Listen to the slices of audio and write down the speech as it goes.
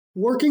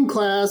Working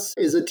Class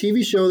is a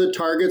TV show that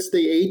targets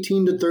the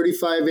 18 to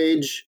 35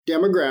 age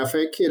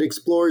demographic. It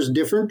explores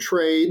different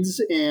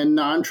trades and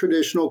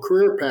non-traditional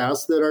career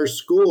paths that our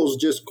schools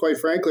just quite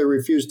frankly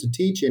refuse to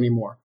teach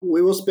anymore.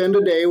 We will spend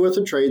a day with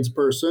a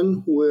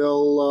tradesperson.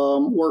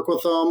 We'll work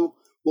with them.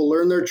 We'll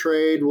learn their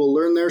trade. We'll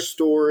learn their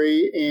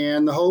story.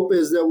 And the hope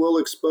is that we'll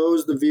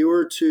expose the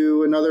viewer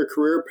to another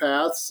career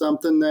path,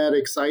 something that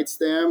excites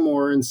them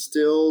or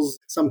instills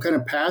some kind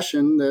of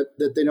passion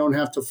that they don't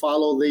have to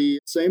follow the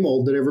same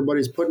old that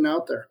everybody's putting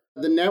out there.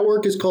 The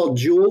network is called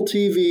Jewel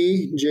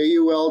TV,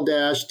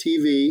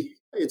 JUL-TV.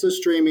 It's a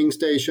streaming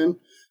station.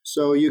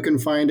 So you can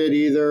find it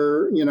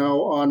either,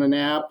 on an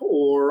app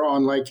or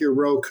on like your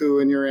Roku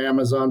and your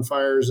Amazon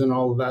Fires and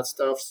all of that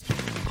stuff.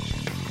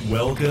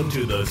 Welcome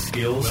to the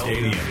Skill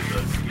Stadium,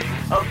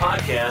 a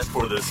podcast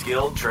for the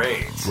skilled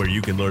trades, where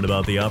you can learn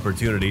about the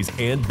opportunities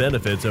and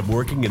benefits of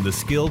working in the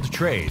skilled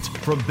trades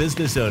from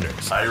business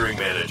owners, hiring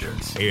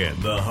managers,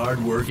 and the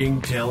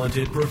hardworking,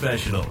 talented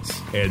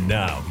professionals. And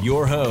now,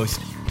 your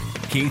host,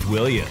 Keith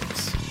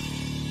Williams.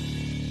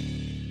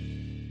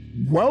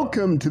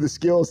 Welcome to the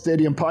Skill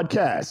Stadium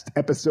Podcast,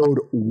 episode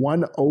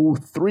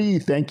 103.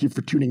 Thank you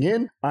for tuning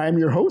in. I'm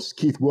your host,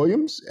 Keith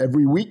Williams.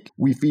 Every week,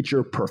 we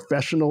feature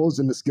professionals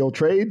in the skilled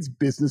trades,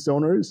 business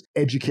owners,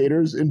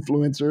 educators,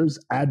 influencers,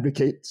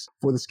 advocates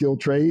for the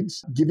skilled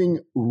trades, giving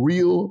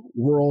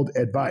real-world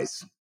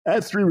advice. I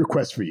have 3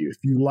 requests for you. If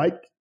you like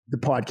the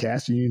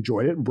podcast and you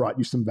enjoyed it and brought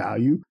you some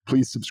value,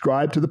 please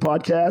subscribe to the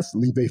podcast,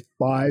 leave a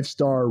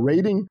 5-star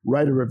rating,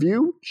 write a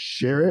review,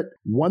 share it.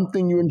 One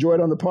thing you enjoyed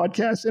on the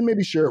podcast, and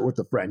maybe share it with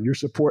a friend. Your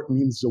support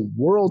means the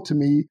world to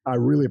me. I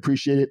really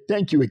appreciate it.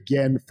 Thank you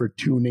again for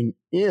tuning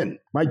in.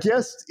 My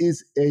guest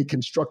is a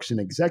construction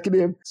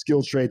executive,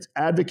 skilled trades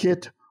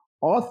advocate,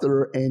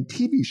 author, and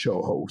TV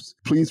show host.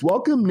 Please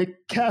welcome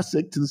Nick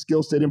Kasich to the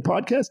Skill Stadium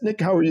Podcast.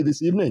 Nick, how are you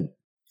this evening?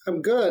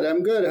 I'm good.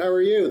 How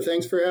are you?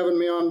 Thanks for having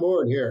me on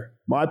board here.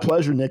 My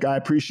pleasure, Nick. I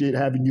appreciate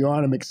having you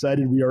on. I'm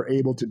excited we are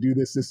able to do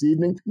this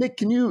evening. Nick,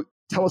 can you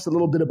tell us a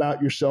little bit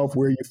about yourself,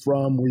 where you're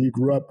from, where you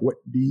grew up? What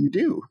do you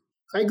do?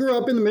 I grew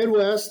up in the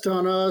Midwest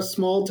on a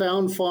small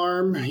town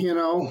farm,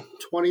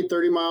 20,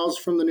 30 miles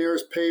from the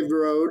nearest paved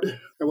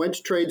road. I went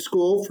to trade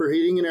school for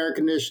heating and air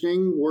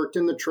conditioning, worked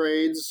in the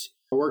trades.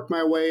 I worked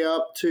my way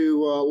up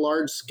to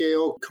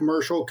large-scale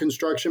commercial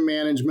construction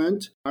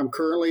management. I'm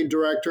currently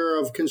director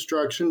of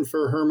construction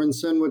for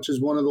Hermanson, which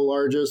is one of the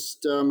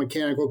largest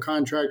mechanical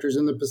contractors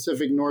in the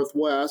Pacific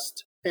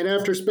Northwest. And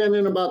after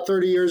spending about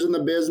 30 years in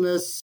the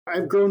business,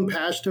 I've grown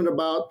passionate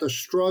about the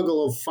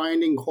struggle of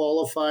finding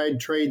qualified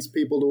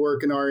tradespeople to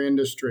work in our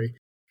industry.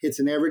 It's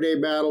an everyday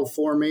battle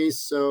for me.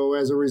 So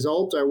as a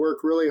result, I work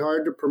really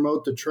hard to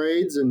promote the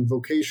trades and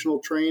vocational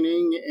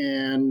training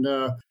and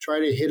try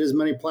to hit as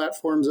many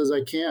platforms as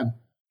I can.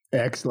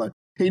 Excellent.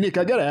 Hey, Nick,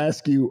 I got to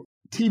ask you,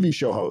 TV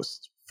show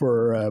host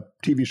for a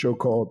TV show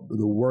called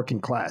The Working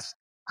Class.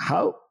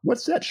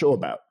 What's that show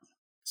about?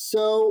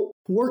 So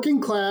Working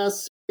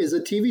Class is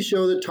a TV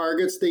show that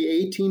targets the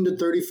 18 to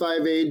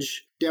 35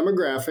 age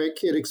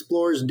demographic. It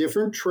explores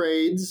different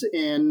trades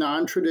and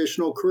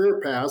non-traditional career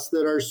paths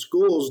that our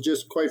schools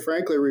just quite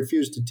frankly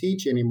refuse to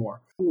teach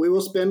anymore. We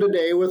will spend a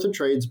day with a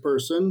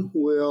tradesperson.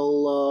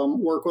 We'll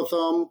work with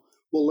them.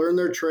 We'll learn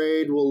their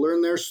trade. We'll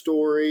learn their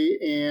story.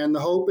 And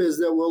the hope is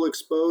that we'll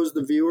expose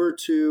the viewer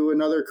to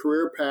another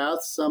career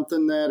path,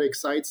 something that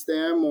excites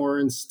them or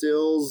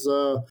instills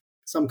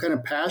some kind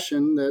of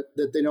passion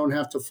that they don't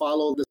have to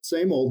follow the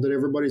same old that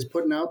everybody's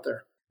putting out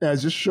there. Now,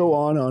 is this show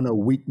on a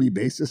weekly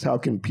basis? How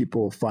can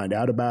people find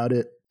out about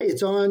it?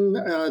 It's on,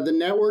 the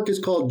network is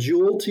called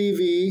Jewel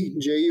TV,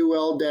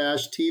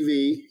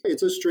 JUL-TV.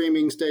 It's a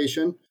streaming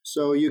station.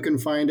 So you can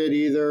find it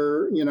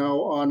either,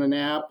 on an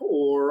app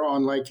or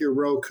on like your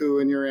Roku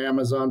and your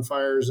Amazon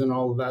Fires and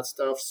all of that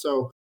stuff.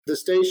 So the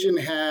station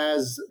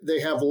they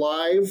have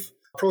live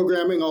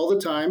programming all the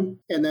time.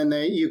 And then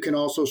you can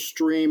also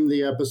stream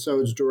the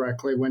episodes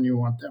directly when you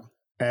want them.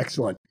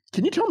 Excellent.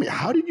 Can you tell me,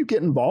 how did you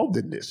get involved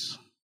in this?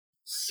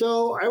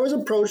 So I was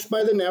approached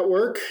by the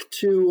network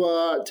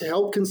to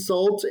help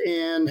consult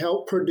and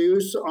help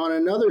produce on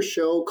another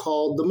show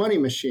called The Money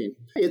Machine.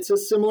 It's a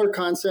similar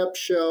concept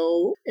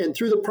show. And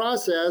through the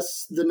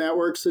process, the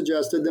network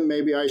suggested that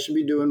maybe I should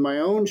be doing my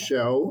own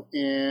show.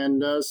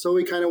 And so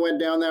we kind of went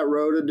down that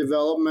road of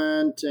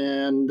development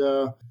and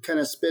kind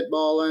of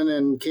spitballing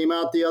and came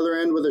out the other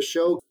end with a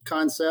show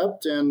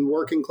concept, and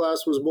Working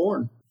Class was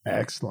born.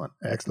 Excellent.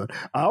 Excellent.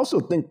 I also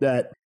think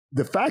that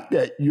the fact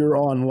that you're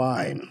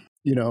online,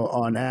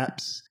 on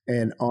apps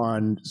and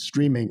on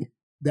streaming,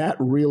 that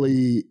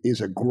really is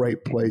a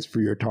great place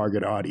for your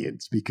target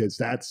audience, because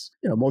that's,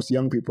 most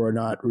young people are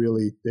not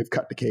really, they've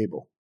cut the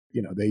cable.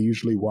 They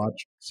usually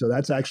watch. So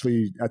that's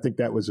actually, I think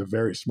that was a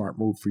very smart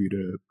move for you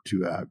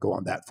to go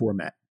on that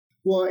format.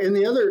 Well, and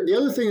the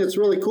other thing that's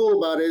really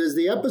cool about it is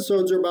the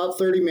episodes are about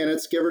 30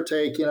 minutes, give or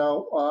take,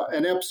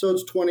 an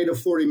episode's 20 to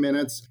 40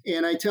 minutes.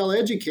 And I tell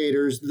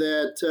educators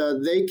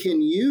that they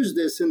can use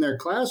this in their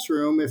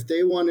classroom if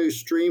they want to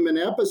stream an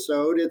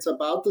episode. It's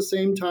about the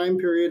same time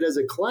period as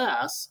a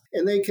class,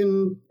 and they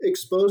can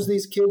expose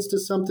these kids to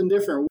something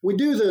different. We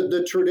do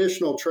the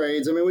traditional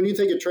trades. I mean, when you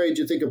think of trades,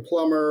 you think of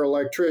plumber,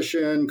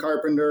 electrician,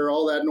 carpenter,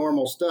 all that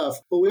normal stuff.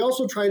 But we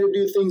also try to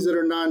do things that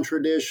are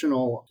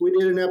non-traditional. We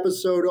did an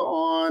episode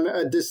on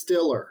a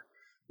distiller.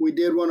 We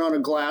did one on a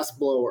glass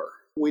blower.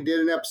 We did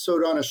an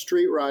episode on a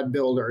street rod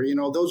builder.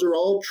 Those are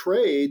all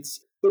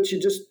trades, but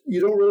you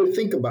don't really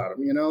think about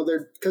them,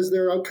 because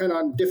they're all kind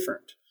of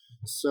different.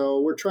 So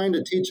we're trying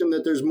to teach them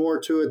that there's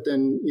more to it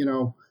than,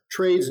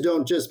 trades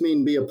don't just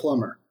mean be a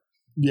plumber.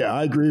 Yeah,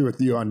 I agree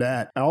with you on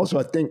that. And also,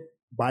 I think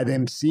by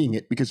them seeing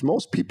it, because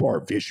most people are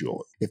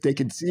visual. If they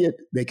can see it,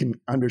 they can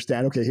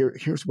understand, okay,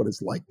 here's what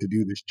it's like to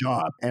do this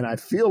job. And I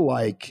feel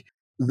like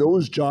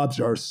those jobs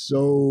are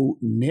so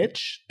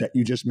niche that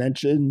you just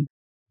mentioned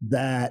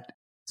that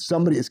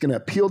somebody is going to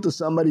appeal to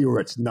somebody or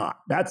it's not.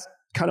 That's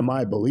kind of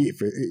my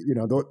belief.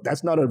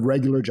 That's not a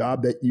regular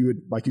job that you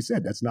would, like you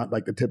said, that's not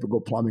like the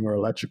typical plumbing or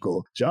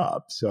electrical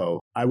job. So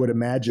I would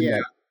imagine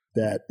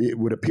that it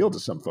would appeal to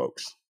some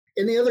folks.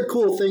 And the other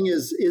cool thing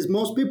is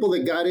most people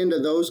that got into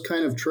those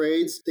kind of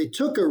trades, they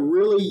took a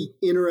really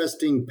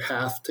interesting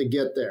path to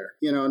get there.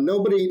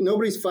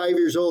 Nobody's 5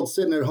 years old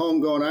sitting at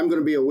home going, I'm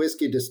going to be a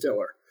whiskey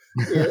distiller.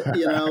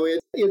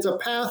 It's a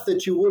path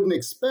that you wouldn't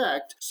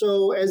expect.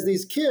 So as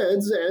these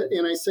kids,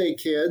 and I say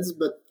kids,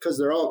 but because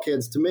they're all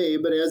kids to me,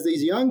 but as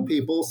these young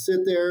people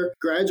sit there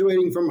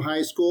graduating from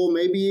high school,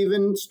 maybe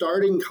even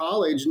starting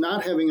college,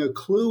 not having a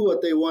clue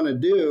what they want to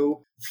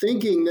do,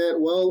 thinking that,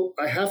 well,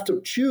 I have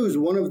to choose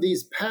one of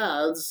these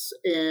paths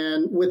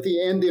and with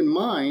the end in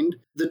mind,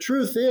 the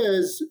truth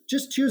is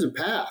just choose a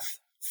path.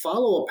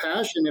 Follow a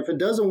passion. If it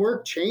doesn't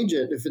work, change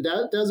it. If it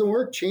doesn't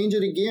work, change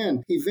it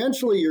again.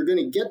 Eventually, you're going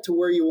to get to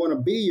where you want to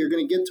be. You're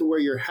going to get to where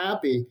you're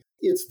happy.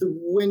 It's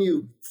when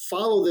you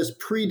follow this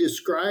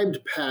pre-described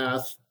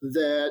path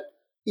that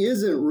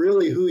isn't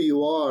really who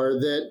you are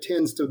that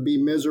tends to be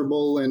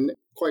miserable and,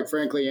 quite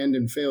frankly, end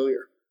in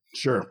failure.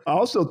 Sure. I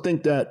also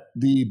think that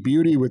the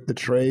beauty with the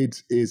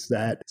trades is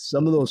that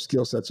some of those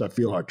skill sets I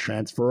feel are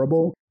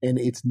transferable, and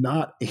it's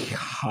not a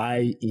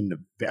high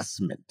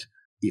investment.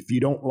 If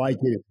you don't like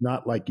it, it's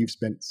not like you've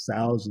spent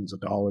thousands of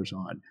dollars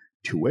on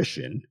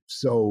tuition.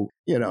 So,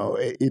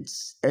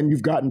 and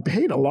you've gotten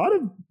paid. A lot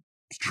of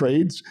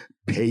trades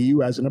pay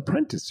you as an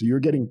apprentice. So you're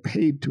getting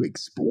paid to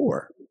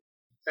explore.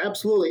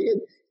 Absolutely.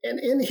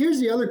 And here's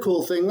the other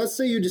cool thing. Let's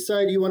say you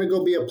decide you want to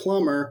go be a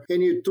plumber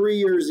and you're 3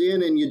 years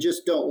in and you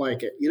just don't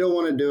like it. You don't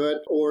want to do it,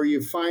 or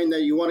you find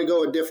that you want to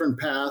go a different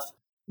path.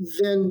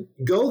 Then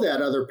go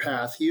that other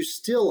path. You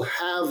still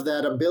have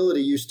that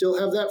ability. You still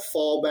have that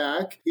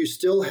fallback. You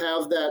still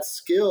have that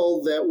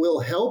skill that will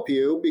help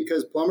you,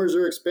 because plumbers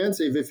are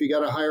expensive. If you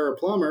got to hire a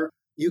plumber,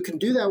 you can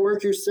do that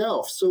work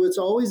yourself. So it's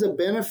always a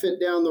benefit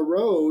down the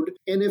road.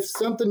 And if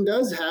something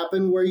does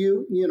happen where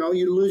you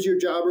lose your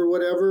job or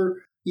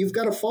whatever, you've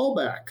got a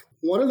fallback.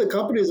 One of the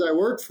companies I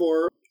worked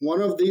for,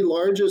 one of the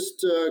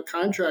largest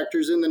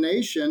contractors in the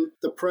nation,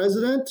 the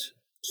president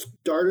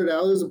started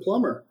out as a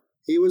plumber.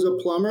 He was a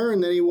plumber,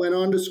 and then he went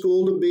on to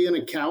school to be an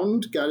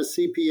accountant, got a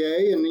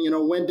CPA, and,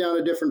 went down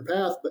a different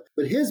path.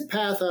 But his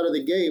path out of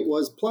the gate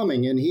was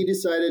plumbing, and he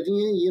decided,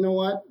 you know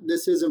what,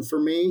 this isn't for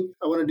me.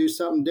 I want to do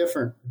something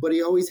different. But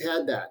he always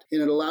had that,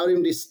 and it allowed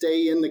him to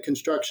stay in the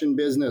construction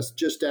business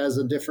just as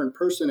a different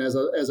person, as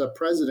a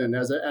president,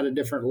 at a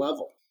different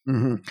level.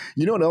 Mm-hmm.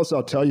 You know what else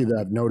I'll tell you that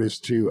I've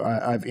noticed too?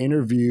 I've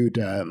interviewed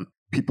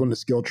people in the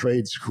skilled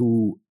trades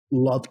who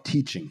love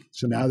teaching.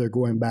 So now they're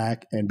going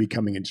back and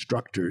becoming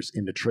instructors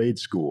in the trade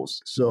schools.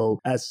 So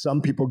as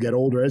some people get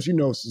older, as you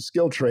know, some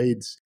skilled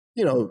trades,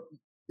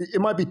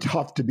 it might be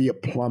tough to be a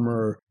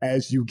plumber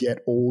as you get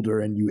older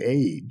and you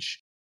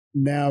age.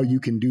 Now you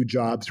can do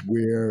jobs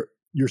where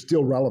you're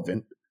still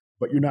relevant,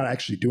 but you're not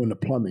actually doing the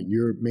plumbing.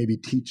 You're maybe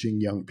teaching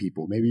young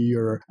people. Maybe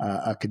you're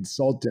a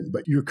consultant,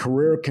 but your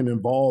career can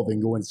evolve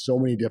and go in so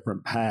many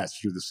different paths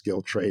through the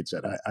skilled trades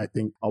that I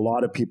think a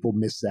lot of people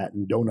miss that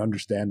and don't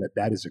understand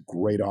that is a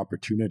great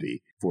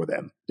opportunity for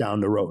them down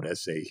the road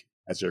as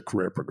their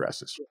career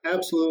progresses.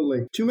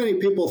 Absolutely. Too many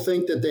people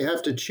think that they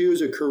have to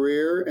choose a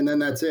career and then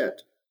that's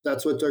it.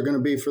 That's what they're going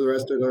to be for the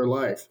rest of their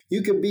life.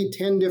 You could be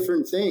 10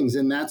 different things,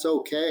 and that's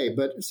okay.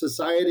 But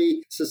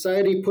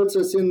society puts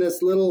us in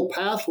this little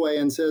pathway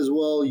and says,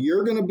 well,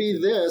 you're going to be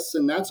this,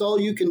 and that's all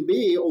you can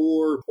be,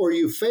 or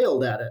you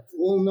failed at it.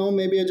 Well, no,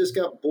 maybe I just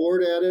got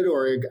bored at it,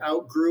 or I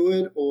outgrew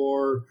it,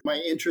 or my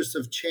interests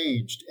have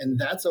changed. And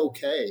that's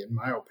okay, in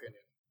my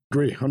opinion.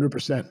 Agree,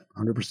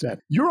 100%.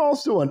 You're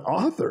also an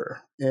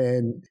author.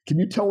 And can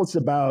you tell us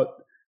about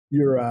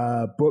your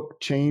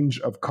book, Change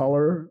of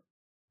Color,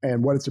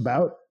 and what it's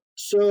about?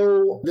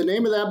 So the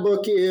name of that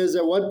book is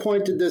At What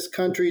Point Did This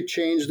Country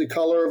Change the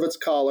Color of Its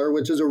Collar,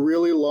 which is a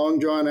really long,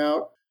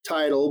 drawn-out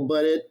title,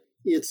 but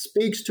it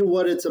speaks to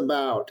what it's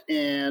about.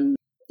 And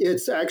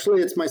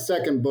It's my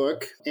second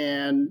book.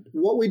 And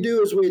what we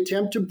do is we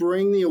attempt to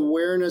bring the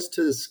awareness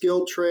to the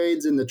skilled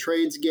trades and the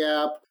trades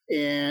gap.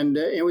 And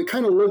we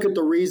kind of look at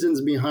the reasons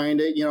behind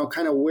it,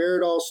 kind of where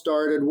it all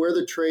started, where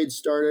the trade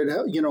started,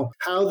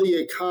 how the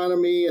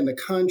economy and the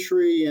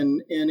country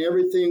and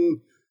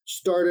everything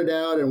started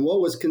out and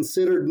what was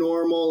considered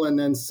normal. And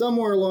then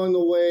somewhere along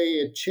the way,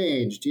 it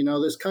changed.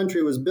 This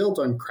country was built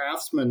on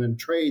craftsmen and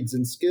trades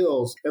and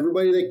skills.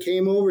 Everybody that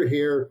came over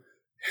here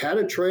had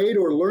a trade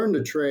or learned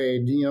a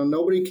trade.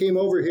 Nobody came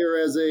over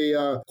here as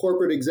a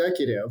corporate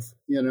executive.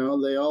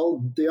 They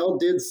all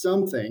did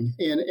something.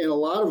 And a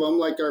lot of them,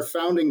 like our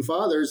founding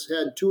fathers,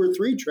 had 2 or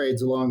 3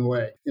 trades along the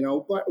way.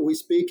 But we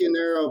speak in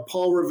there of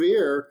Paul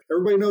Revere.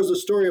 Everybody knows the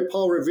story of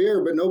Paul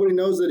Revere, but nobody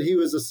knows that he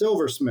was a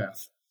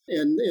silversmith.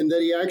 And that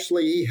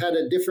he had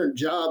a different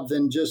job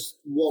than just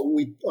what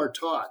we are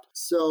taught.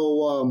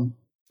 So,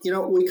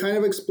 we kind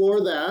of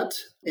explore that,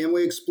 and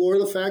we explore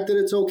the fact that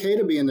it's okay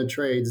to be in the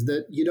trades,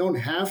 that you don't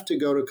have to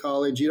go to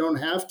college. You don't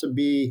have to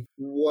be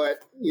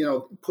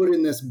put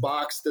in this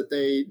box that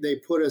they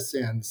put us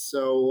in.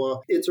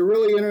 So it's a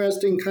really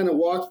interesting kind of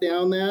walk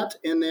down that.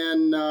 And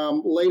then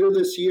later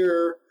this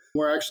year,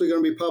 we're actually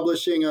going to be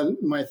publishing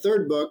my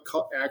third book,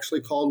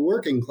 called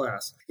Working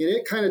Class. And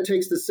it kind of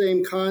takes the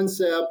same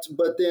concept,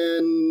 but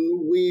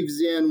then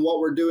weaves in what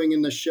we're doing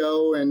in the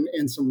show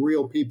and some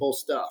real people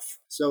stuff.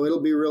 So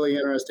it'll be really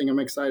interesting. I'm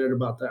excited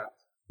about that.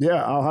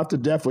 Yeah, I'll have to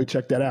definitely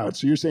check that out.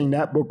 So you're saying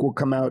that book will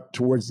come out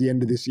towards the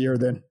end of this year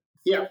then?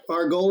 Yeah,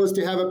 our goal is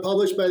to have it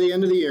published by the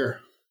end of the year.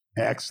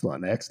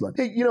 Excellent.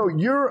 Hey,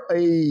 you're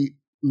a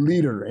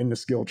leader in the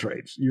skilled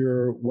trades.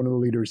 You're one of the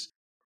leaders.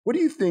 What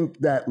do you think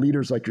that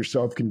leaders like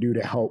yourself can do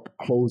to help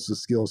close the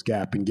skills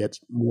gap and get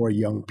more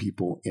young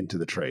people into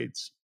the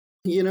trades?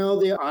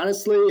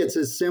 Honestly, it's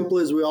as simple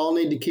as we all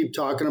need to keep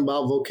talking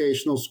about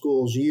vocational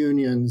schools,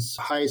 unions,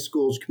 high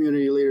schools,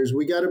 community leaders.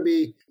 We got to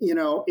be,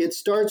 it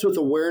starts with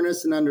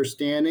awareness and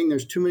understanding.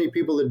 There's too many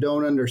people that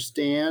don't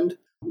understand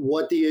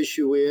what the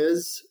issue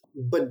is.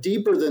 But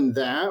deeper than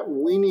that,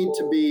 we need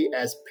to be,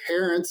 as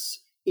parents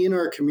in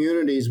our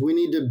communities, we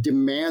need to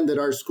demand that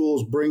our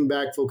schools bring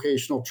back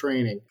vocational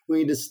training. We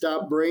need to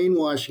stop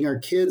brainwashing our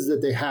kids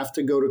that they have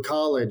to go to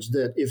college,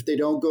 that if they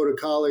don't go to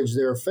college,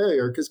 they're a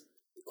failure. Because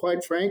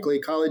quite frankly,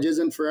 college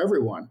isn't for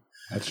everyone.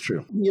 That's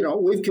true.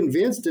 We've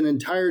convinced an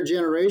entire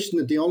generation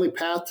that the only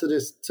path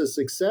to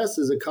success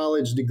is a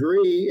college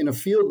degree in a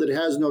field that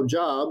has no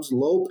jobs,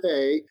 low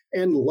pay,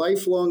 and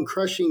lifelong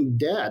crushing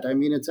debt. I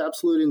mean, it's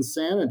absolute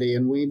insanity.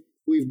 And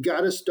we've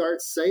got to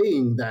start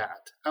saying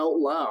that out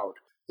loud.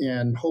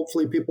 And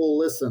hopefully people will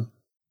listen.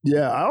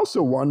 Yeah, I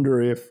also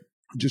wonder if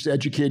just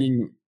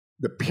educating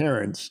the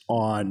parents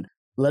on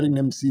letting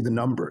them see the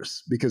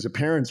numbers, because the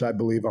parents, I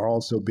believe, are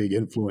also big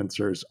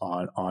influencers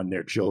on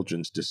their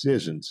children's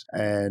decisions.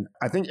 And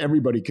I think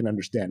everybody can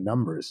understand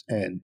numbers.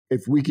 And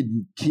if we could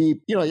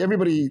keep,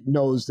 everybody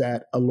knows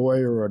that a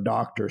lawyer or a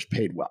doctor is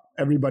paid well.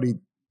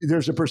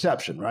 There's a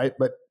perception, right?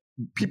 But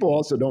people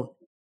also don't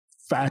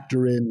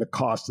factor in the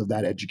cost of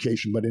that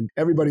education. But in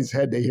everybody's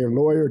head, they hear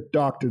lawyer,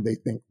 doctor, they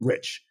think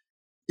rich.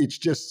 It's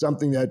just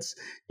something that's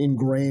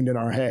ingrained in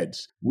our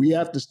heads. We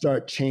have to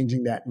start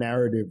changing that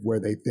narrative where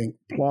they think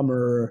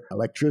plumber,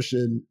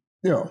 electrician,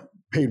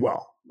 paid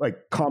well, like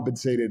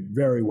compensated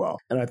very well.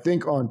 And I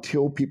think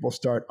until people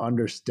start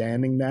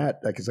understanding that,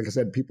 like I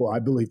said, I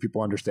believe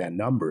people understand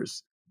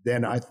numbers,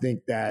 then I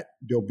think that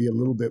there'll be a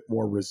little bit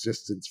more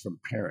resistance from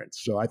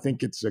parents. So I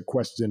think it's a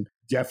question,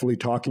 definitely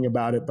talking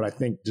about it, but I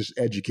think just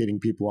educating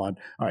people on,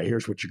 all right,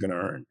 here's what you're going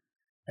to earn.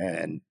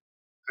 And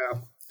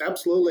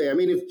absolutely. I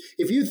mean,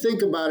 if you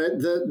think about it,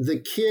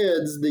 the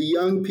kids, the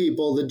young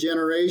people, the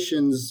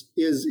generations,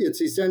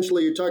 it's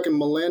essentially, you're talking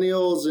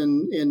millennials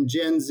and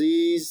Gen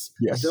Zs.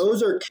 Yes.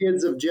 Those are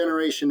kids of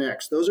Generation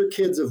X. Those are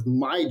kids of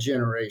my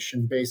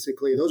generation,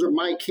 basically. Those are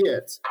my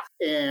kids.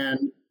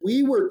 And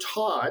we were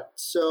taught,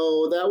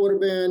 so that would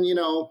have been,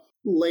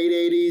 late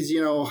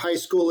 80s, high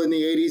school in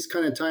the 80s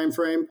kind of time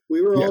frame.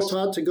 We were all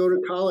taught to go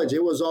to college.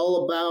 It was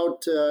all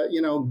about,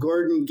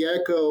 Gordon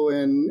Gekko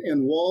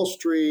and Wall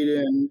Street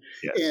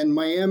and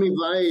Miami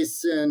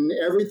Vice, and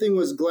everything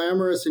was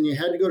glamorous, and you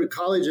had to go to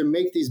college and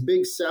make these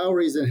big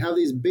salaries and have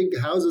these big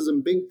houses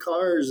and big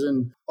cars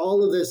and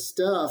all of this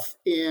stuff.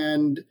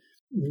 And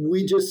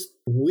we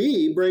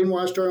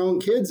brainwashed our own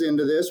kids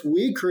into this.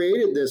 We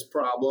created this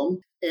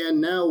problem.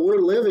 And now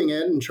we're living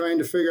it and trying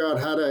to figure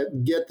out how to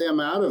get them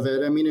out of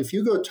it. I mean, if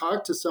you go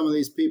talk to some of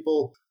these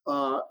people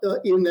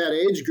in that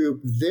age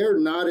group, they're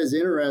not as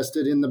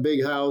interested in the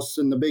big house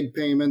and the big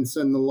payments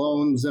and the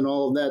loans and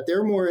all of that.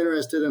 They're more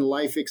interested in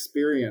life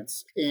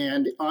experience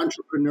and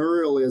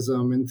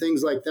entrepreneurialism and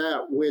things like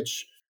that,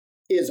 which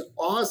is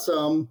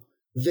awesome.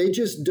 They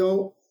just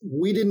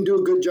we didn't do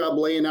a good job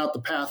laying out the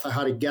path of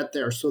how to get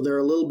there. So they're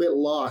a little bit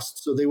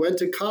lost. So they went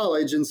to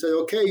college and said,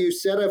 okay, you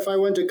said if I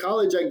went to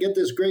college, I'd get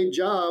this great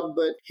job,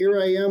 but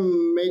here I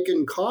am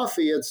making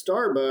coffee at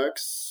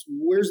Starbucks.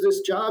 Where's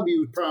this job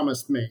you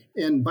promised me?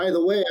 And by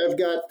the way, I've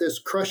got this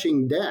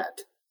crushing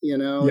debt.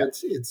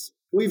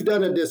 We've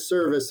done a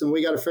disservice, and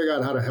we got to figure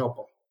out how to help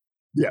them.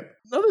 Yeah.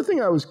 Another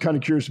thing I was kind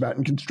of curious about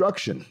in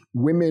construction,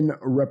 women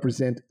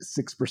represent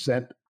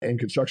 6% in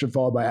construction,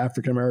 followed by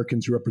African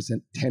Americans who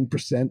represent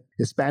 10%.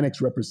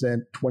 Hispanics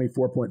represent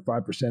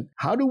 24.5%.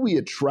 How do we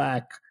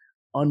attract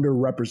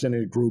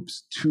underrepresented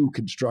groups to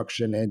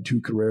construction and to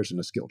careers in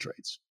the skilled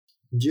trades?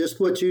 Just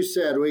what you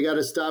said. We got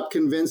to stop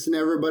convincing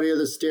everybody of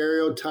the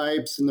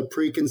stereotypes and the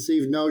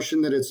preconceived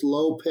notion that it's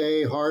low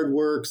pay, hard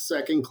work,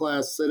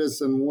 second-class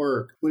citizen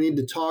work. We need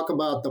to talk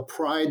about the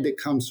pride that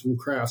comes from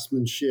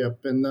craftsmanship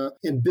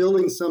and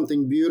building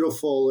something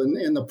beautiful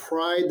and the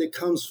pride that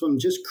comes from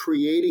just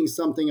creating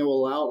something that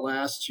will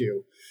outlast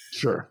you.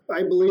 Sure.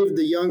 I believe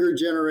the younger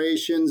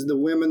generations, the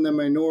women, the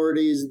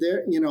minorities,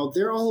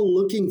 they're all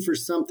looking for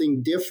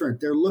something different.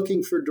 They're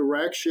looking for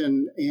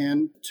direction.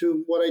 And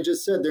to what I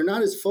just said, they're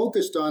not as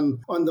focused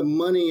on the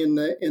money and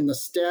the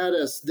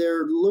status.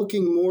 They're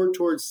looking more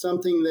towards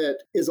something that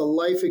is a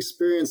life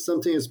experience,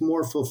 something that's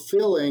more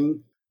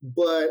fulfilling.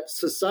 But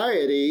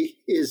society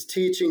is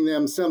teaching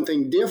them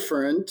something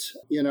different.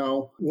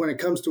 When it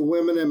comes to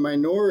women and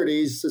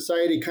minorities,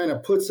 society kind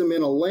of puts them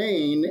in a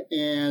lane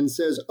and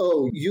says,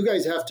 oh, you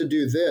guys have to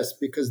do this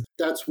because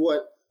that's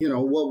what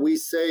we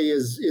say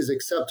is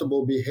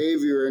acceptable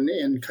behavior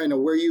and kind of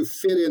where you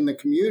fit in the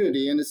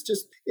community. And it's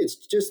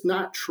just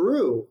not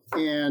true.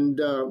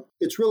 And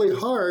it's really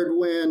hard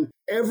when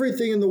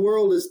everything in the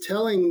world is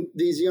telling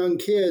these young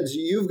kids,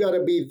 you've got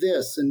to be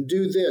this and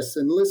do this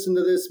and listen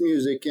to this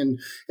music and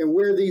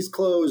wear these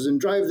clothes and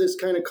drive this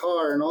kind of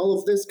car and all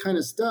of this kind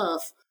of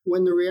stuff.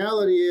 When the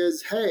reality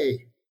is,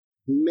 hey,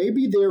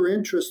 maybe their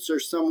interests are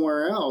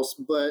somewhere else,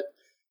 but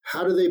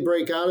how do they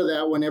break out of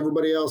that when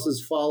everybody else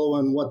is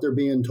following what they're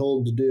being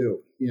told to do?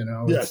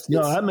 Yes,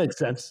 that makes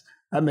sense.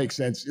 That makes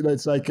sense.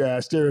 It's like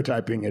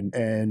stereotyping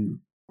and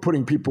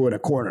putting people in a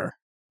corner.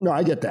 No,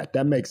 I get that.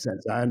 That makes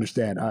sense. I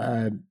understand.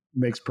 It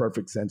makes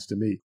perfect sense to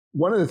me.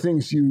 One of the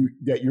things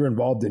that you're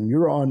involved in,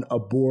 you're on a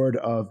board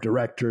of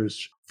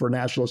directors for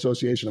National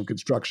Association of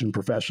Construction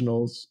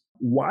Professionals.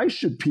 Why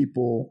should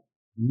people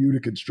new to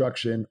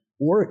construction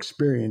or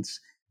experience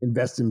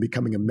invest in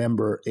becoming a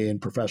member in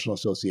professional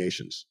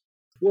associations?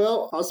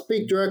 Well, I'll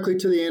speak directly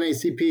to the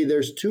NACP.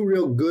 There's two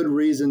real good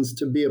reasons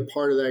to be a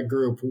part of that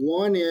group.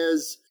 One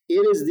is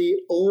it is the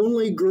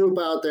only group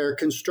out there,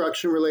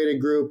 construction-related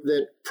group,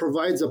 that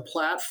provides a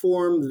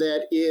platform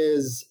that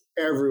is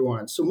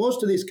everyone. So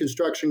most of these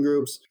construction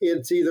groups,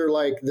 it's either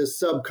like the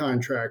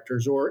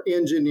subcontractors or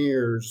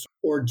engineers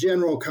or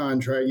general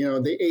contract,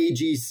 the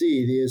AGC,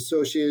 the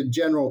Associated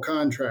General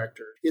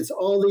Contractor. It's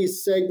all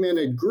these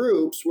segmented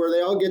groups where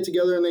they all get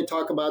together and they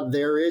talk about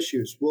their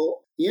issues.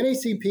 Well, the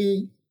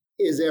NACP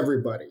is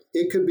everybody.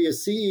 It could be a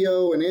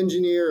CEO, an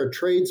engineer, a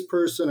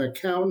tradesperson,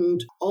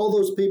 accountant, all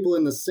those people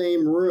in the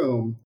same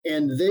room,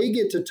 and they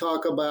get to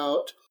talk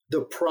about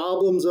the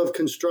problems of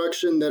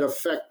construction that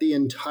affect the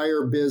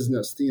entire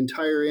business, the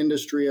entire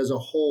industry as a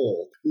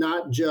whole,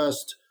 not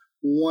just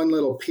one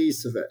little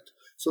piece of it.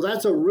 So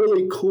that's a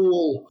really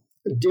cool,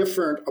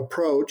 different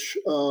approach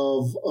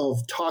of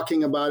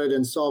talking about it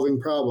and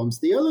solving problems.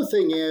 The other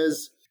thing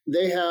is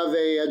they have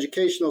an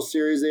educational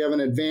series. They have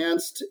an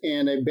advanced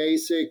and a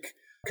basic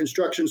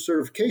construction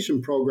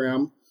certification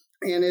program,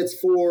 and it's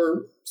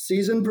for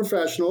seasoned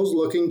professionals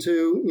looking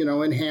to,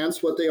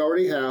 enhance what they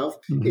already have.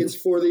 Mm-hmm. It's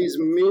for these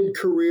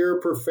mid-career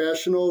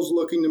professionals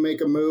looking to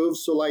make a move.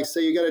 So like,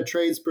 say you got a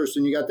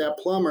tradesperson, you got that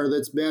plumber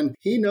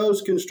he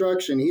knows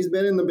construction. He's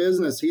been in the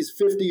business. He's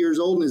 50 years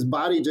old and his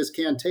body just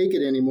can't take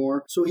it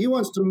anymore. So he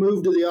wants to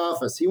move to the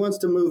office. He wants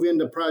to move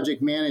into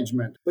project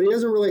management, but he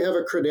doesn't really have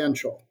a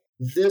credential.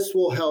 This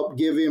will help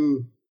give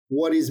him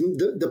what he's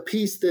the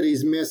piece that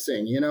he's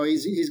missing.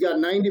 He's got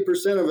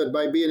 90% of it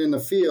by being in the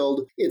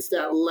field. It's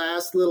that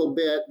last little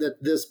bit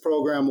that this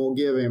program will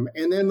give him.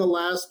 And then the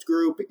last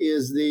group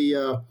is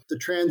the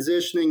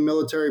transitioning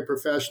military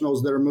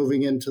professionals that are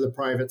moving into the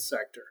private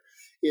sector.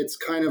 It's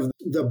kind of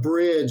the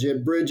bridge.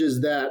 It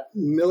bridges that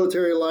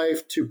military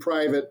life to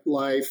private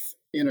life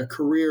in a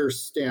career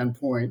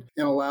standpoint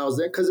and allows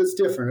that, because it's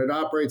different. It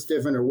operates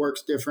different. It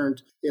works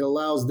different. It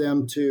allows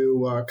them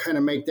to kind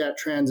of make that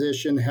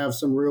transition, have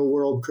some real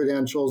world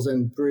credentials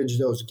and bridge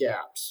those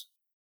gaps.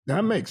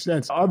 That makes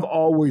sense. I've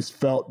always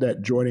felt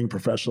that joining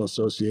professional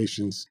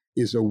associations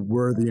is a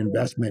worthy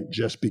investment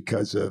just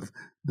because of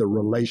the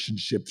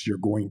relationships you're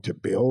going to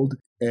build.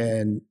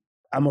 And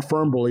I'm a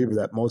firm believer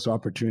that most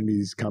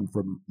opportunities come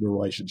from the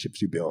relationships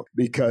you build,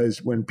 because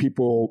when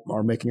people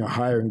are making a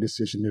hiring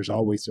decision, there's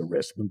always a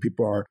risk. When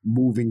people are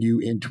moving you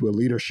into a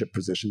leadership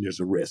position, there's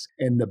a risk.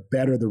 And the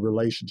better the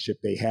relationship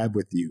they have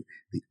with you,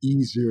 the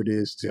easier it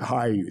is to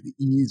hire you, the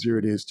easier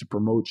it is to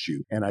promote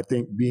you. And I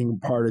think being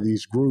part of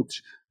these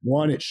groups,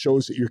 one, it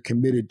shows that you're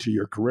committed to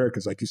your career,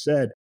 because like you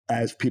said,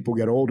 as people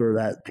get older,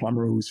 that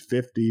plumber who's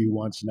 50 who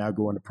wants to now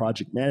go into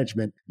project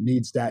management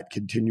needs that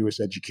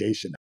continuous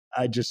education.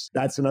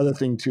 That's another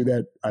thing too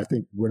that I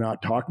think we're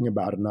not talking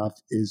about enough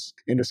is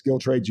in the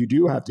skilled trades, you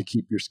do have to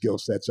keep your skill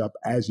sets up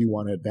as you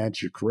want to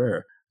advance your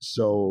career.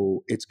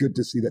 So it's good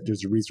to see that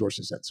there's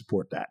resources that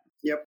support that.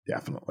 Yep.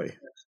 Definitely.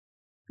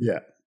 Yeah.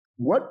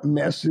 What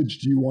message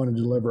do you want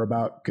to deliver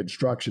about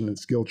construction and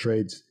skilled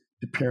trades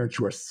to parents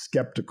who are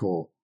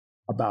skeptical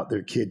about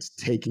their kids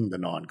taking the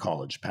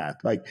non-college path?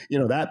 Like,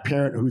 that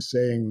parent who's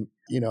saying,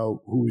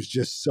 who's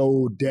just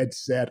so dead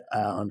set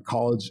on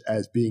college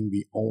as being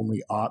the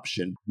only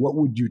option, what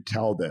would you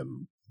tell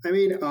them? I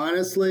mean,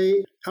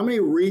 honestly, how many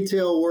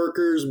retail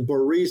workers,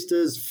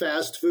 baristas,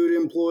 fast food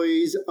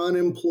employees,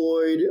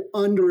 unemployed,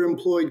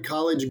 underemployed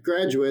college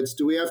graduates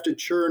do we have to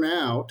churn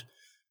out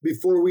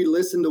before we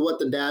listen to what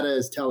the data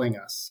is telling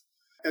us?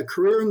 A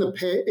career in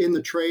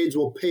the trades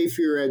will pay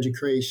for your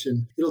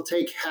education. It'll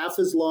take half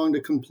as long to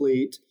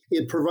complete.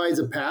 It provides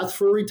a path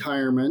for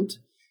retirement,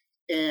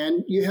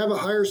 and you have a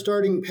higher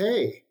starting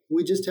pay.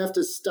 We just have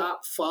to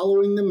stop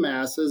following the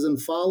masses and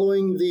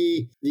following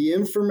the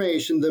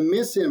information, the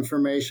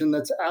misinformation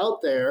that's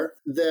out there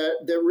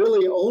that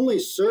really only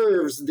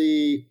serves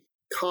the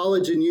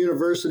college and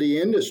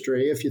university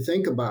industry, if you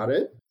think about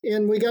it.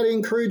 And we got to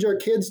encourage our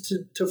kids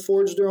to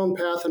forge their own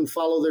path and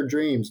follow their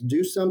dreams.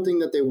 Do something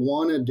that they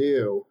want to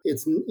do.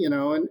 It's, and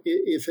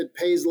if it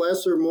pays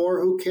less or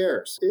more, who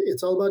cares?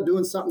 It's all about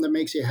doing something that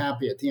makes you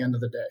happy at the end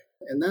of the day.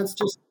 And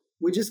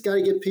we just got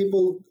to get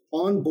people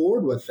on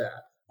board with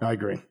that. I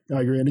agree.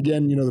 And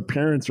again, the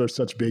parents are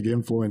such big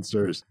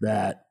influencers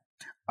that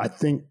I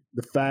think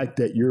the fact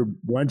that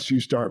once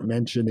you start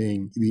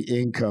mentioning the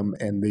income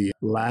and the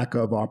lack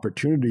of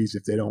opportunities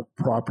if they don't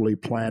properly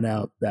plan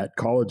out that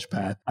college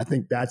path, I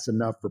think that's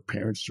enough for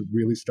parents to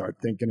really start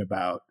thinking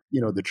about,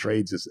 the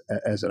trades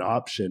as an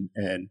option,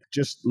 and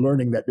just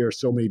learning that there are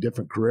so many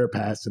different career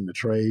paths in the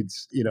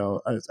trades.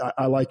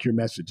 I like your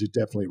message. It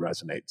definitely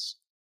resonates.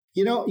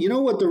 You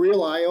know what the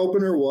real eye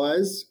opener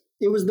was?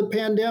 It was the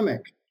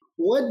pandemic.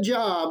 What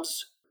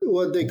jobs,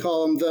 what they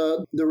call them,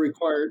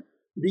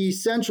 the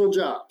essential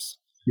jobs.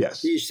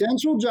 Yes. The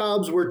essential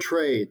jobs were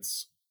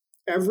trades,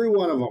 every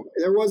one of them.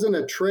 There wasn't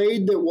a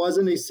trade that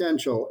wasn't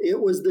essential.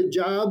 It was the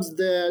jobs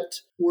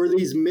that were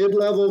these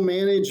mid-level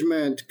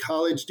management,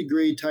 college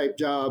degree type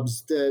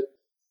jobs that,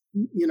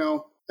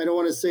 I don't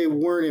want to say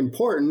weren't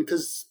important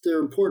because they're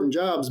important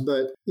jobs,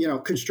 but,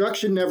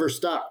 construction never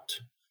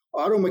stopped.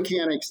 Auto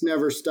mechanics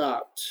never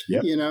stopped.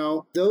 Yep.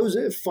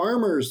 Those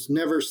farmers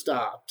never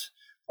stopped.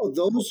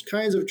 Those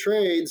kinds of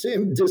trades,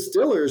 and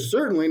distillers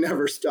certainly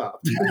never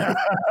stopped.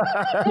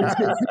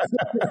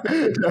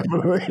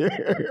 Definitely.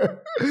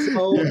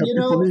 So,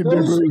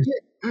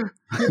 you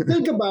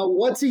think about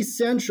what's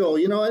essential.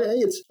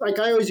 It's like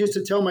I always used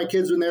to tell my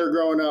kids when they were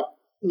growing up,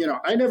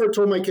 I never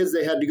told my kids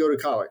they had to go to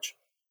college.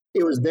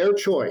 It was their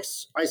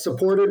choice. I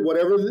supported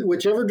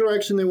whichever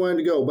direction they wanted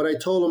to go. But I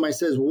told them, I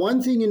says,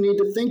 one thing you need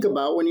to think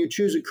about when you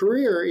choose a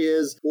career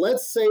is,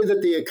 let's say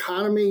that the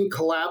economy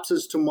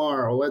collapses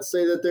tomorrow. Let's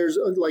say that there's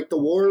like the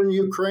war in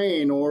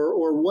Ukraine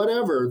or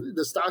whatever.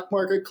 The stock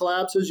market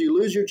collapses. You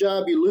lose your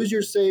job. You lose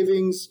your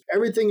savings.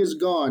 Everything is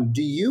gone.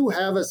 Do you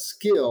have a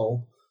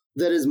skill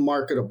that is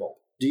marketable?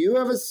 Do you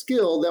have a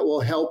skill that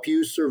will help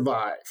you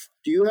survive?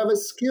 Do you have a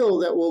skill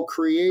that will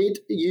create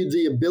you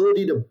the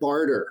ability to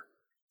barter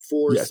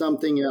for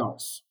something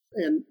else?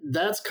 And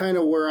that's kind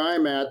of where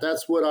I'm at.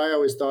 That's what I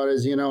always thought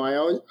is,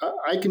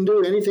 I can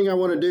do anything I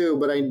want to do,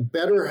 but I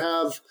better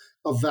have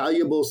a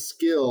valuable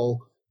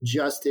skill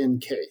just in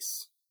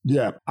case.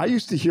 Yeah. I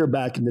used to hear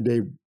back in the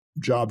day,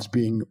 jobs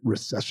being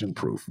recession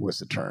proof was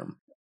the term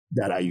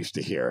that I used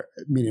to hear,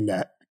 meaning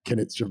that can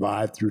it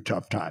survive through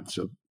tough times?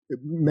 So it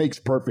makes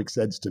perfect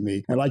sense to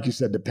me. And like you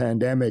said, the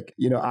pandemic,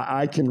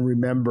 I can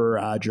remember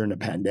during the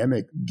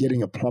pandemic,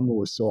 getting a plumber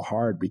was so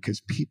hard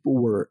because people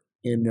were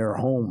in their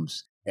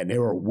homes and they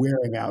were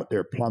wearing out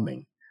their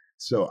plumbing.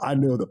 So I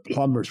know the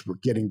plumbers were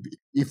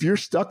if you're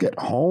stuck at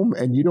home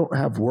and you don't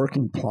have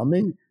working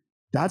plumbing,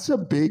 that's a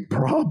big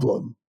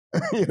problem.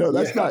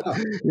 That's not,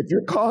 if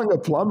you're calling a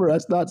plumber,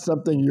 that's not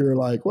something you're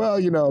like, well,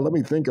 let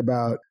me think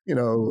about,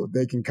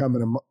 they can come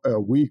in a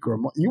week or a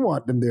month. You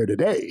want them there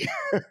today.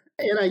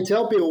 And I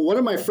tell people, one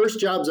of my first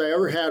jobs I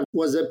ever had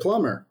was a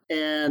plumber.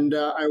 And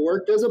I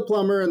worked as a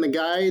plumber, and the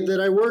guy that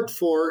I worked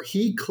for,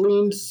 he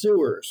cleaned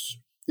sewers.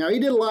 Now, he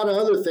did a lot of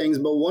other things,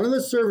 but one of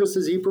the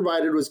services he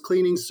provided was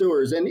cleaning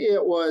sewers, and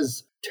it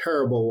was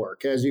terrible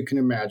work, as you can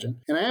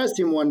imagine. And I asked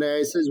him one day,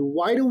 I says,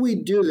 why do we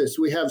do this?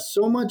 We have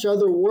so much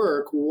other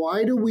work.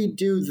 Why do we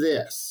do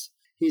this?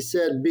 He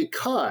said,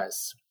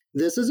 because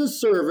this is a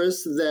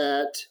service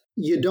that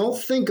you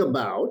don't think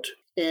about.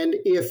 And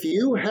if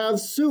you have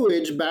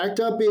sewage backed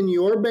up in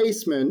your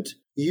basement,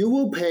 you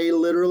will pay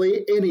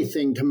literally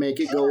anything to make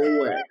it go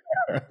away.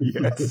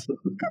 Yes.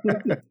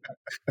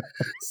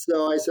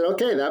 So I said,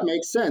 okay, that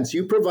makes sense.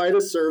 You provide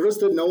a service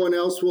that no one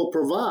else will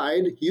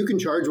provide. You can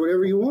charge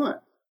whatever you want.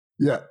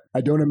 Yeah.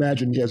 I don't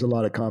imagine he has a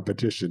lot of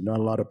competition. Not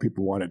a lot of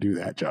people want to do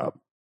that job.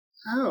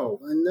 Oh,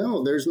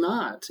 no, there's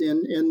not.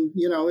 And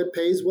it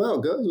pays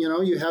well.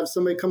 You have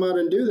somebody come out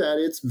and do that.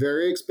 It's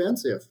very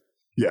expensive.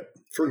 Yeah.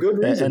 For good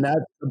reason.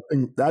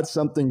 And that's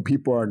something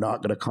people are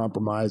not going to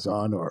compromise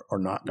on or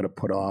not going to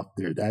put off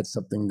there. That's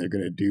something they're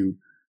going to do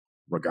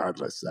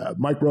regardless.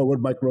 Mike Rowe, what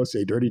did Mike Rowe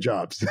say? Dirty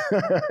jobs.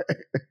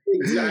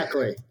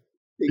 Exactly.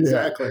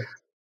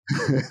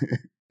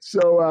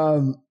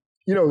 So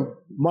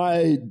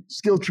My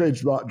skilled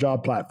trades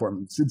job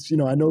platform, since,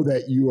 I know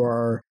that you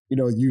are,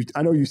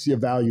 I know you see a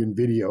value in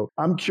video.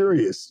 I'm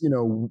curious,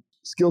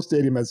 Skill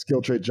Stadium has a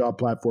skilled trade job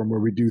platform where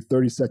we do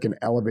 30-second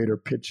elevator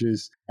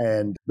pitches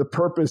and the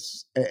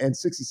purpose and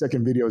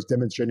 60-second videos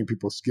demonstrating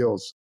people's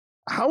skills.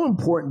 How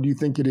important do you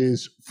think it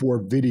is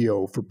for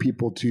video for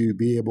people to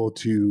be able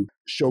to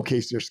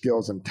showcase their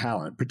skills and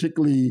talent,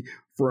 particularly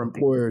for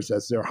employers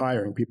as they're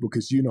hiring people?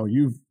 Because,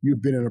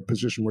 you've been in a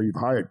position where you've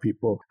hired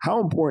people. How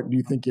important do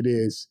you think it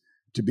is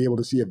to be able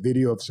to see a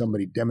video of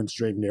somebody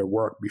demonstrating their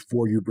work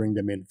before you bring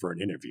them in for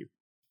an interview?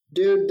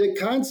 Dude, the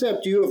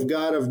concept you have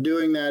got of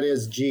doing that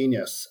is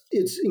genius.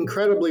 It's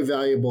incredibly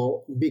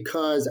valuable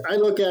because I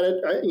look at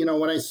it,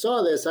 when I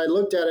saw this, I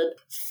looked at it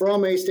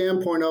from a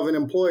standpoint of an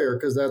employer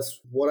because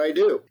that's what I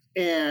do.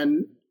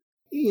 And,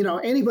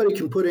 anybody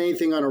can put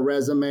anything on a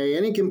resume.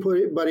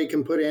 Anybody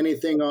can put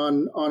anything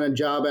on a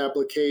job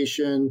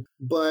application.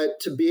 But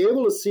to be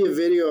able to see a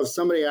video of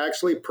somebody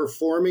actually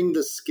performing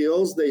the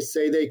skills they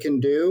say they can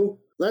do,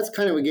 that's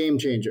kind of a game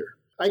changer.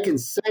 I can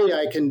say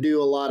I can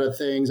do a lot of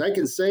things. I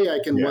can say I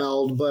can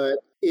weld, but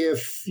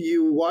if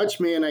you watch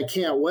me and I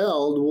can't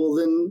weld, well,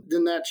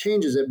 then that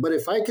changes it. But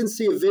if I can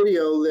see a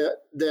video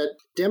that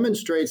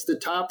demonstrates the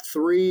top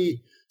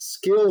 3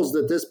 skills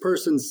that this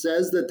person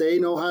says that they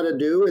know how to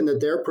do and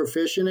that they're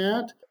proficient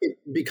at, it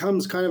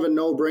becomes kind of a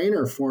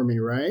no-brainer for me,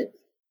 right?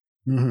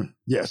 Mm-hmm.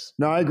 Yes.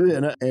 No, I agree.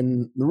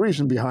 And the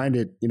reason behind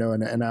it,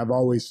 and I've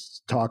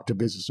always talked to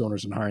business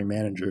owners and hiring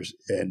managers,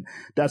 and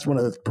that's one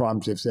of the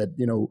problems they've said,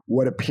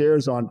 what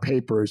appears on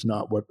paper is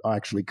not what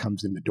actually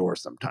comes in the door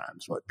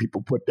sometimes. What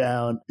people put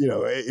down,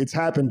 it's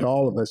happened to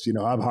all of us.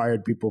 I've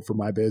hired people for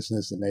my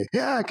business and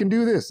I can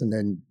do this. And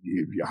then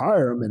you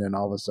hire them and then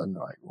all of a sudden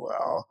they're like,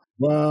 well,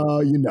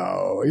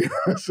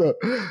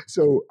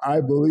 so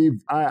I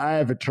believe I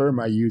have a term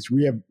I use.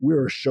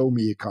 We're a show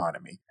me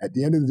economy. At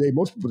the end of the day,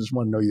 most people just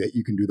want to know that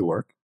you can do the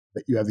work,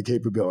 that you have the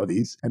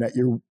capabilities, and that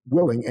you're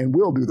willing and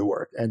will do the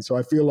work. And so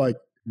I feel like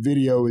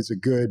video is a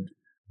good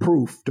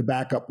proof to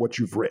back up what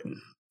you've written.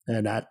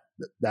 And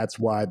that's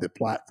why the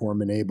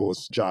platform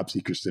enables job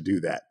seekers to do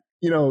that.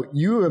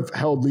 You have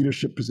held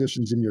leadership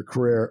positions in your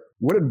career.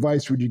 What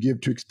advice would you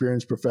give to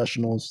experienced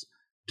professionals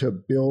to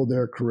build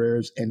their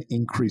careers and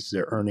increase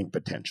their earning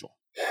potential?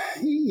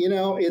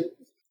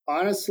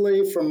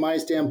 Honestly, from my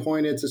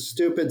standpoint, it's a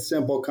stupid,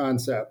 simple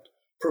concept.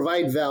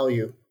 Provide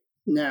value.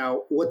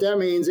 Now, what that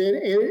means,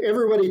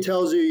 everybody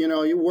tells you,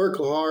 you work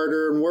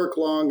harder and work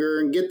longer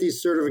and get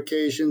these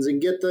certifications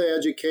and get the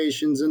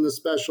educations and the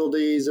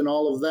specialties and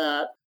all of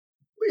that.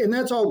 And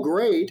that's all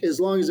great as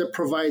long as it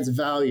provides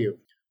value.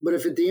 But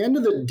if at the end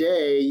of the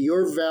day,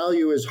 your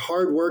value is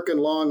hard work and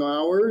long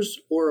hours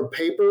or a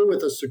paper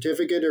with a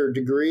certificate or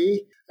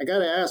degree, I got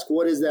to ask,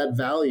 what is that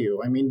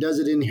value? I mean, does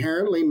it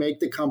inherently make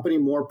the company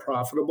more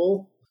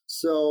profitable?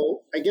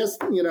 So I guess,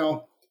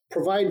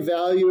 provide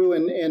value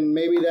and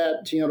maybe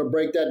that, to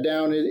break that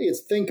down, it's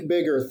think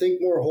bigger,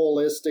 think more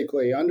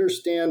holistically,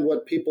 understand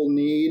what people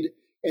need,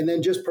 and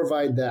then just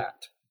provide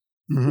that.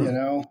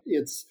 Mm-hmm.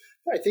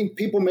 I think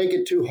people make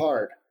it too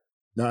hard.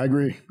 No, I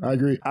agree.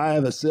 I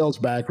have a sales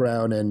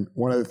background, and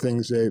one of the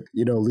things that,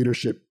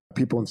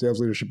 people in sales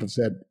leadership have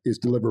said is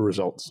deliver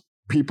results.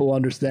 People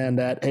understand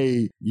that,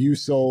 hey, you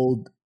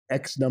sold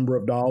X number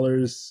of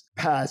dollars,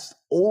 passed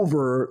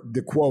over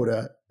the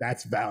quota,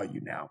 that's value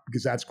now,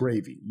 because that's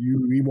gravy.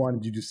 We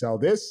wanted you to sell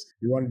this.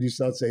 You wanted you to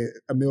sell, say,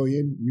 $1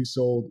 million. You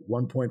sold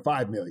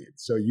 1.5 million.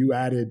 So you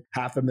added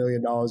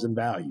 $500,000 in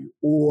value,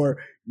 or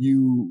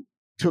you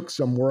took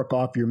some work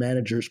off your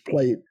manager's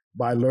plate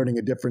by learning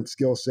a different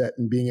skill set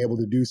and being able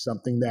to do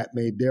something that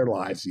made their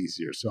lives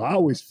easier. So I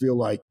always feel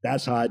like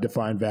that's how I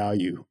define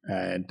value.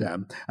 And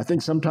I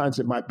think sometimes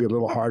it might be a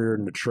little harder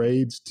in the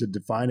trades to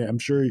define it. I'm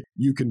sure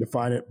you can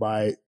define it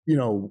by,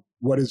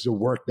 what is the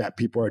work that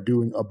people are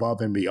doing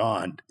above and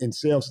beyond. In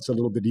sales, it's a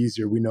little bit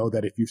easier. We know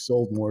that if you've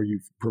sold more,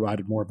 you've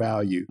provided more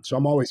value. So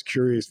I'm always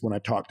curious when I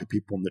talk to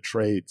people in the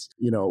trades,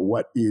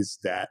 what is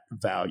that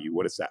value?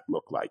 What does that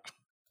look like?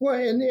 Well,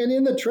 and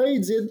in the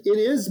trades, it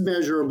is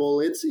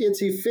measurable. It's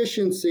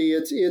efficiency.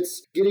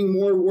 It's getting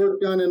more work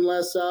done in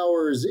less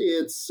hours.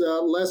 It's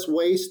less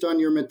waste on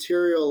your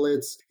material.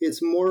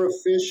 It's more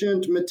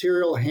efficient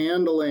material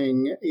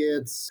handling.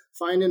 It's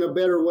finding a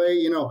better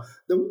way.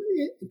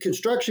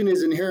 Construction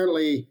is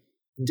inherently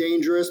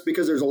dangerous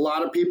because there's a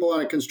lot of people on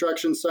a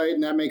construction site,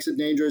 and that makes it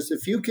dangerous.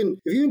 If you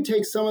can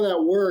take some of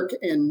that work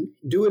and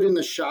do it in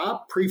the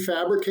shop,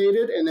 prefabricate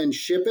it, and then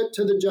ship it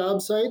to the job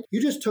site,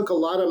 you just took a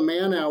lot of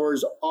man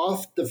hours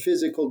off the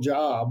physical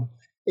job,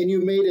 and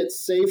you made it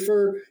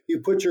safer. You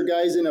put your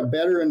guys in a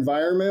better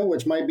environment,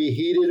 which might be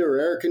heated or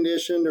air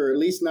conditioned, or at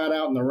least not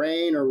out in the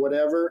rain or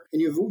whatever. And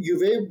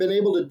you've been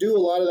able to do a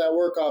lot of that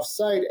work off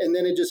site, and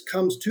then it just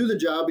comes to the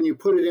job, and you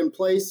put it in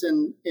place,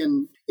 and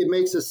it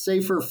makes a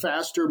safer,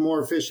 faster, more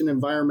efficient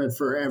environment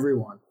for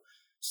everyone.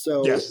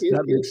 So yes, in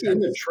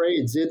the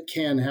trades, it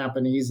can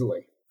happen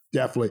easily.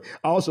 Definitely.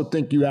 I also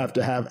think you have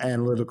to have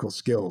analytical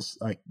skills.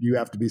 Like you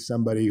have to be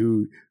somebody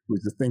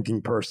who's a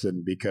thinking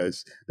person,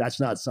 because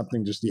that's not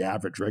something just the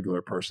average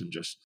regular person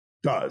just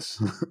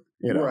does.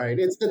 Right.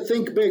 It's the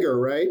think bigger,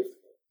 right?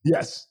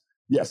 Yes.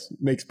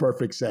 Makes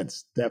perfect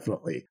sense.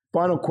 Definitely.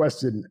 Final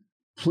question.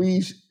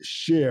 Please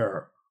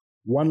share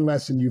one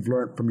lesson you've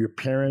learned from your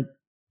parent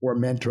or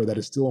mentor that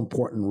is still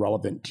important and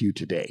relevant to you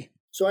today.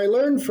 So I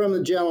learned from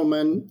the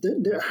gentleman.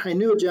 I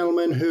knew a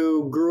gentleman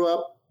who grew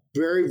up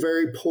very,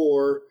 very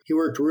poor. He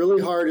worked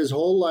really hard his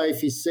whole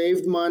life. He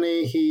saved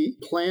money. He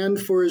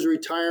planned for his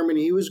retirement.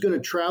 He was going to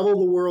travel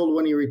the world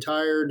when he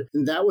retired,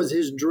 and that was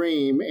his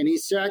dream. And he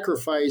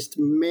sacrificed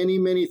many,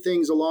 many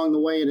things along the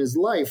way in his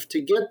life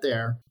to get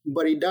there.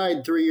 But he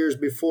died 3 years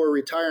before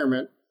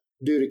retirement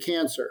due to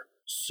cancer.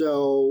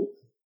 So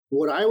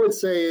what I would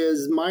say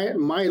is my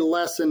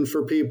lesson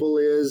for people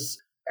is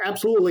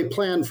absolutely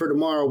plan for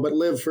tomorrow, but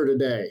live for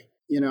today.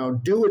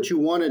 Do what you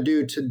want to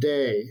do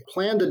today.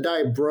 Plan to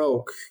die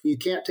broke. You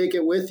can't take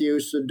it with you,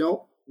 so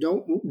don't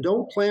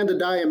plan to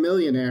die a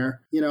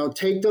millionaire.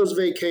 Take those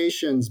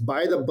vacations,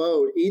 buy the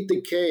boat, eat the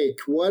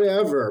cake,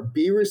 whatever.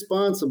 Be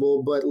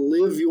responsible, but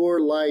live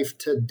your life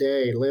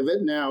today. Live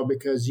it now,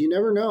 because you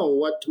never know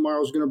what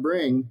tomorrow's going to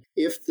bring,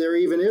 if there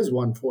even is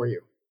one for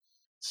you.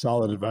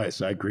 Solid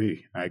advice. I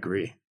agree.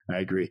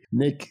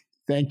 Nick,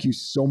 thank you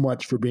so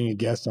much for being a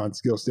guest on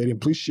Skill Stadium.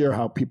 Please share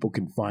how people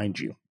can find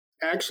you.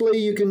 Actually,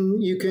 you can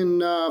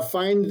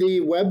find the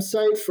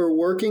website for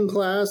Working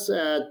Class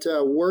at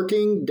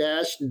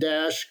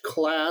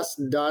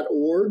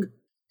working-class.org,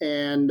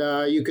 and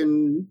you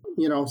can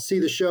see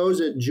the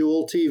shows at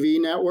Jewel TV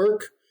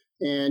Network,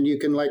 and you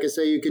can, like I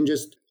say, you can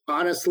just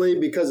honestly,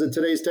 because of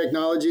today's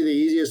technology, the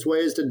easiest way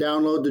is to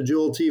download the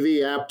Jewel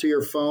TV app to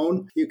your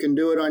phone. You can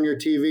do it on your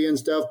TV and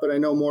stuff, but I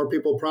know more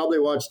people probably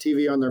watch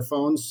TV on their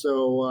phones,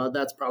 so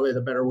that's probably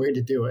the better way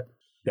to do it.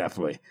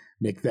 Definitely.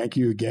 Nick, thank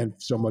you again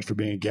so much for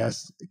being a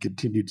guest.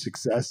 Continued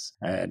success.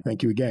 And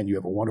thank you again. You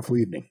have a wonderful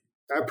evening.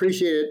 I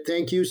appreciate it.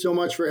 Thank you so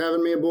much for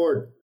having me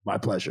aboard. My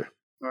pleasure.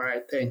 All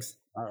right. Thanks.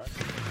 All right.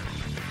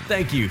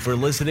 Thank you for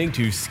listening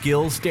to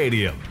Skill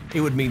Stadium.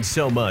 It would mean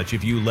so much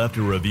if you left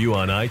a review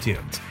on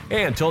iTunes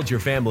and told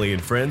your family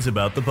and friends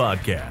about the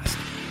podcast.